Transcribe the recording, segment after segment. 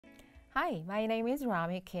Hi, my name is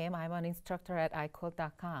Rami Kim. I'm an instructor at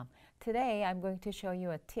iquilt.com. Today, I'm going to show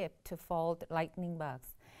you a tip to fold lightning bugs.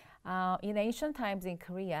 In ancient times in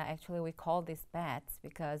Korea, actually we call these bats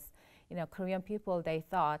because Korean people, they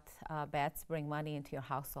thought bats bring money into your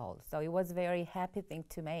household. So it was a very happy thing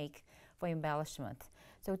to make for embellishment.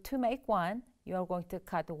 So to make one, you are going to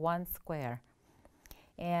cut one square.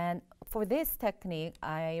 And for this technique,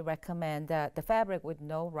 I recommend the fabric with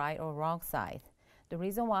no right or wrong side. The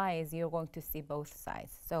reason why is you're going to see both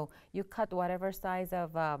sides. So you cut whatever size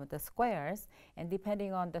of the squares, and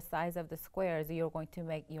depending on the size of the squares, you're going to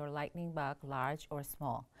make your lightning bug large or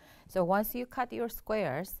small. So once you cut your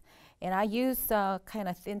squares, and I use kind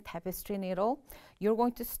of thin tapestry needle, you're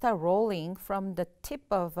going to start rolling from the tip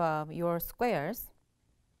of your squares,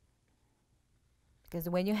 because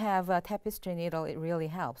when you have a tapestry needle, it really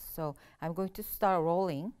helps. So I'm going to start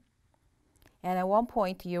rolling. And at one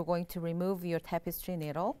point, you're going to remove your tapestry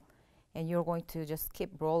needle, and you're going to just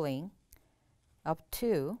keep rolling up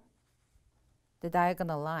to the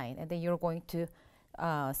diagonal line. And then you're going to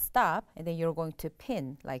stop, and then you're going to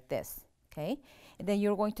pin like this, okay? And then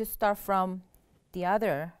you're going to start from the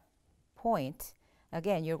other point.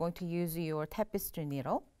 Again, you're going to use your tapestry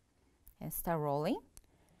needle and start rolling.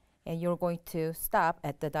 And you're going to stop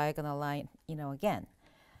at the diagonal line, again.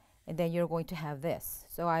 And then you're going to have this.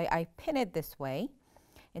 So I pin it this way,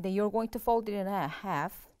 and then you're going to fold it in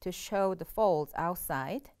half to show the folds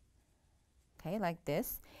outside, okay, like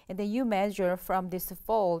this. And then you measure from this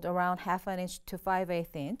fold around 1/2 inch to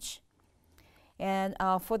 5/8 inch. And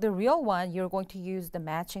for the real one, you're going to use the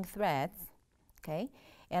matching threads, okay.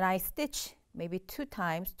 And I stitch maybe 2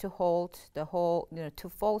 times to hold the whole, 2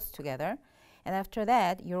 folds together. And after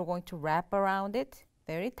that, you're going to wrap around it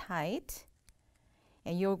very tight.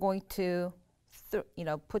 And you're going to,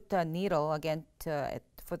 put the needle again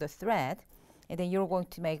for the thread, and then you're going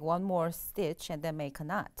to make one more stitch and then make a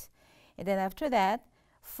knot. And then after that,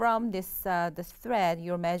 from this thread,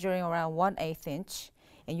 you're measuring around 1/8 inch,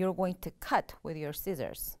 and you're going to cut with your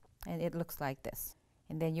scissors, and it looks like this.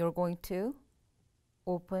 And then you're going to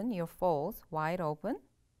open your folds wide open,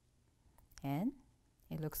 and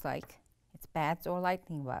it looks like it's bats or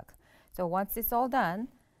lightning bug. So once it's all done,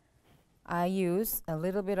 I use a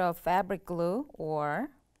little bit of fabric glue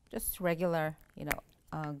or just regular,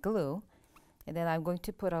 glue. And then I'm going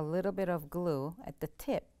to put a little bit of glue at the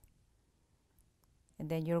tip. And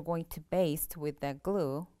then you're going to baste with that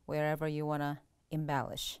glue wherever you want to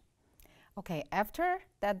embellish. Okay, after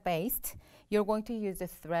that baste, you're going to use the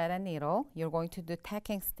thread and needle. You're going to do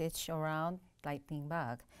tacking stitch around lightning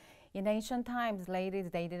bug. In ancient times,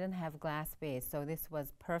 ladies, they didn't have glass beads, so this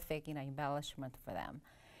was perfect, embellishment for them.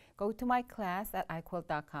 Go to my class at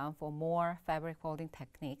iquilt.com for more fabric folding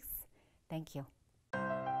techniques. Thank you.